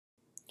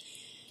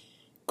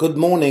Good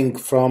morning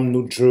from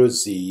New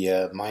Jersey.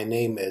 My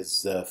name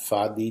is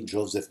Fadi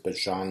Joseph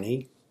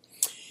Bajani.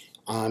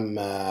 I'm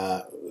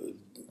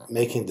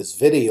making this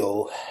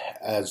video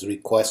as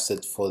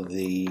requested for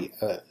the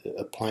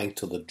applying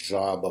to the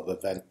job of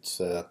event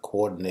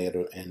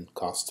coordinator in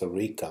Costa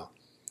Rica.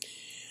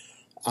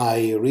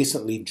 I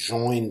recently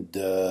joined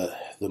the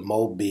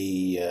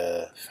Moby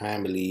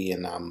family,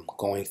 and I'm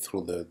going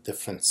through the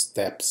different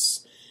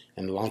steps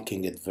and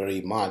liking it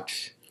very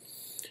much.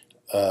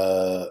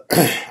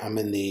 I'm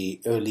in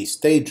the early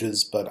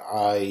stages, but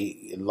I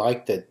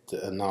liked it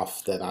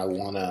enough that I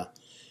want to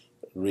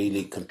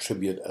really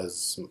contribute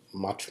as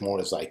much more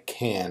as I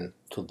can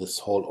to this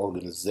whole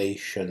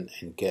organization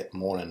and get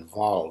more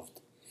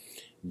involved,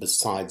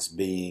 besides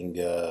being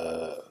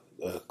a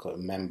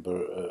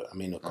member,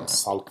 a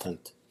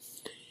consultant.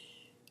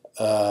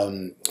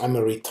 I'm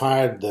a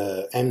retired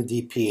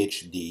MD,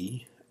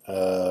 PhD,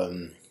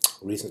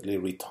 recently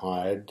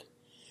retired.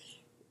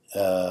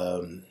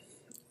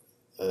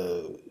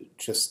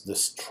 Just the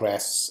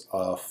stress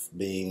of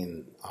being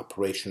in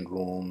operation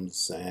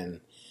rooms and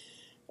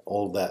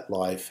all that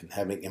life and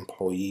having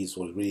employees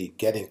was really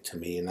getting to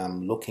me, and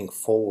I'm looking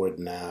forward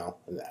now,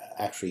 and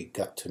actually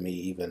got to me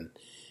even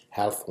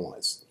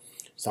health-wise.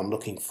 So I'm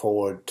looking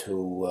forward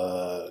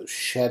to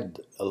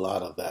shed a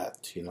lot of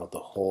that, the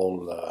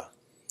whole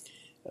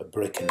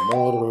brick and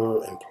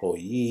mortar,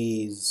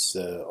 employees,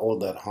 all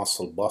that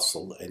hustle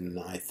bustle, and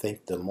I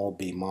think the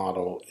Moby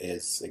model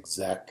is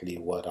exactly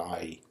what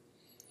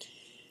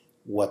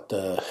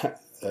the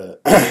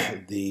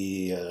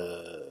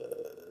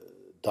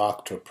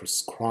doctor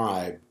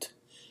prescribed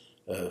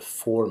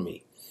for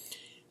me.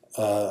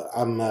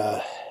 I'm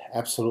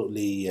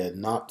absolutely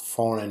not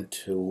foreign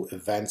to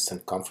events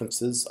and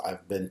conferences.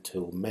 I've been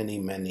to many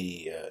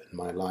in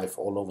my life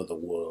all over the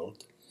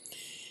world,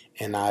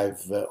 and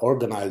I've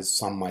organized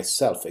some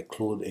myself,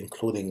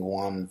 including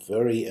one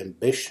very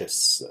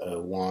ambitious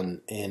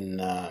one in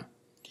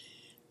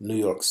New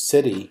York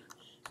City,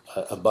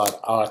 about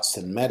arts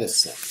and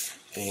medicine,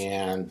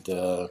 and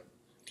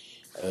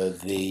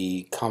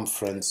the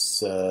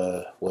conference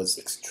was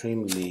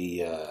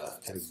extremely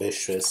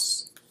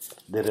ambitious.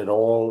 Did it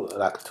all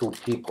like two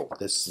people.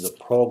 This is a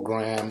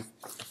program,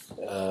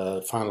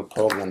 final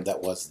program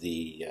that was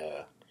the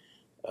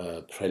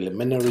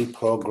preliminary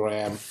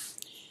program.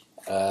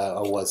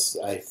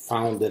 I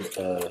founded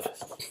a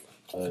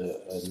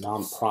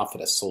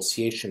non-profit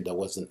association that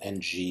was an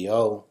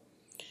NGO.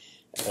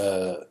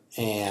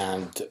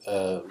 And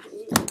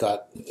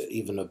got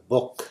even a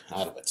book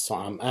out of it. So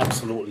I'm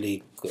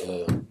absolutely,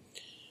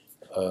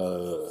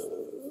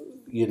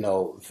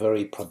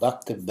 very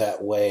productive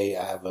that way.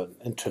 I have an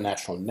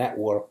international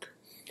network.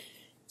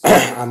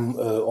 I'm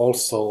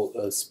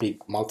also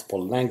speak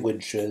multiple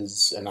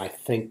languages, and I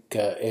think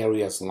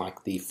areas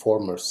like the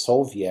former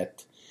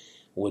Soviet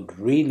would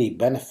really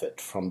benefit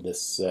from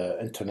this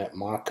internet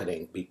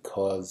marketing,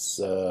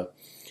 because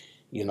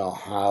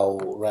how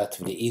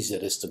relatively easy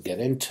it is to get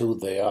into.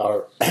 They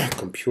are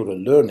computer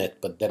learned,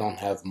 but they don't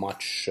have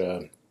much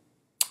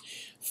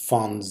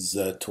funds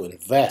to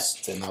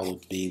invest, and I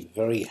would be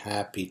very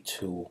happy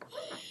to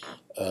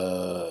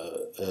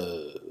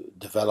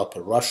develop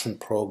a Russian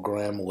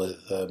program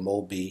with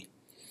Moby,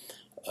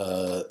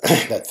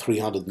 that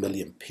 300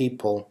 million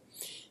people.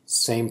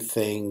 Same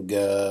thing,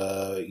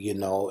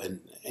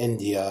 in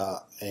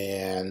India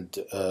and,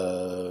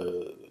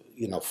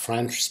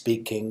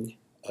 French-speaking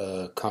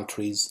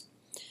countries.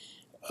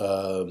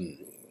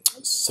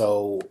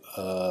 So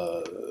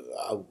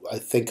I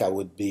think I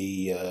would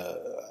be, I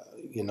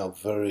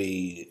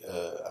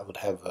would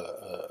have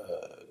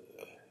a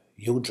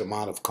huge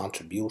amount of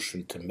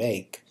contribution to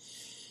make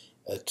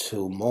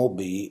to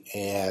Moby,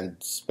 and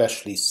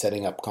especially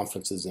setting up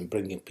conferences and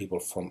bringing people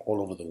from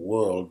all over the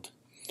world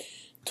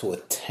to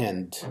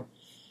attend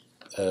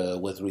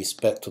with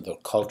respect to their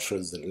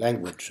cultures and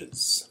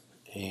languages,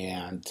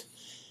 and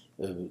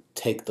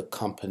take the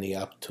company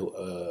up to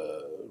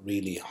a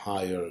really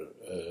higher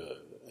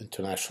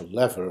international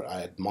level.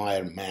 I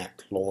admire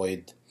Matt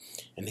Lloyd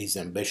and his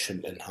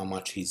ambition and how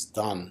much he's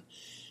done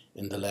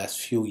in the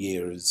last few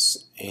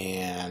years,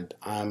 and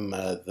I'm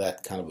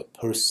that kind of a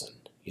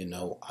person.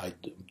 I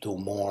do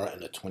more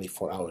in a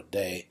 24-hour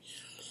day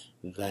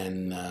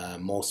than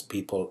most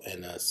people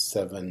in a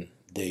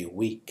 7-day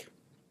week.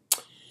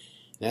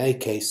 In any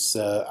case,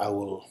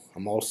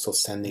 I'm also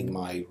sending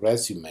my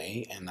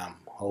resume, and I'm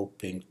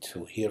hoping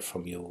to hear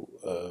from you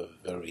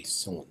very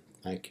soon.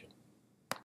 Thank you.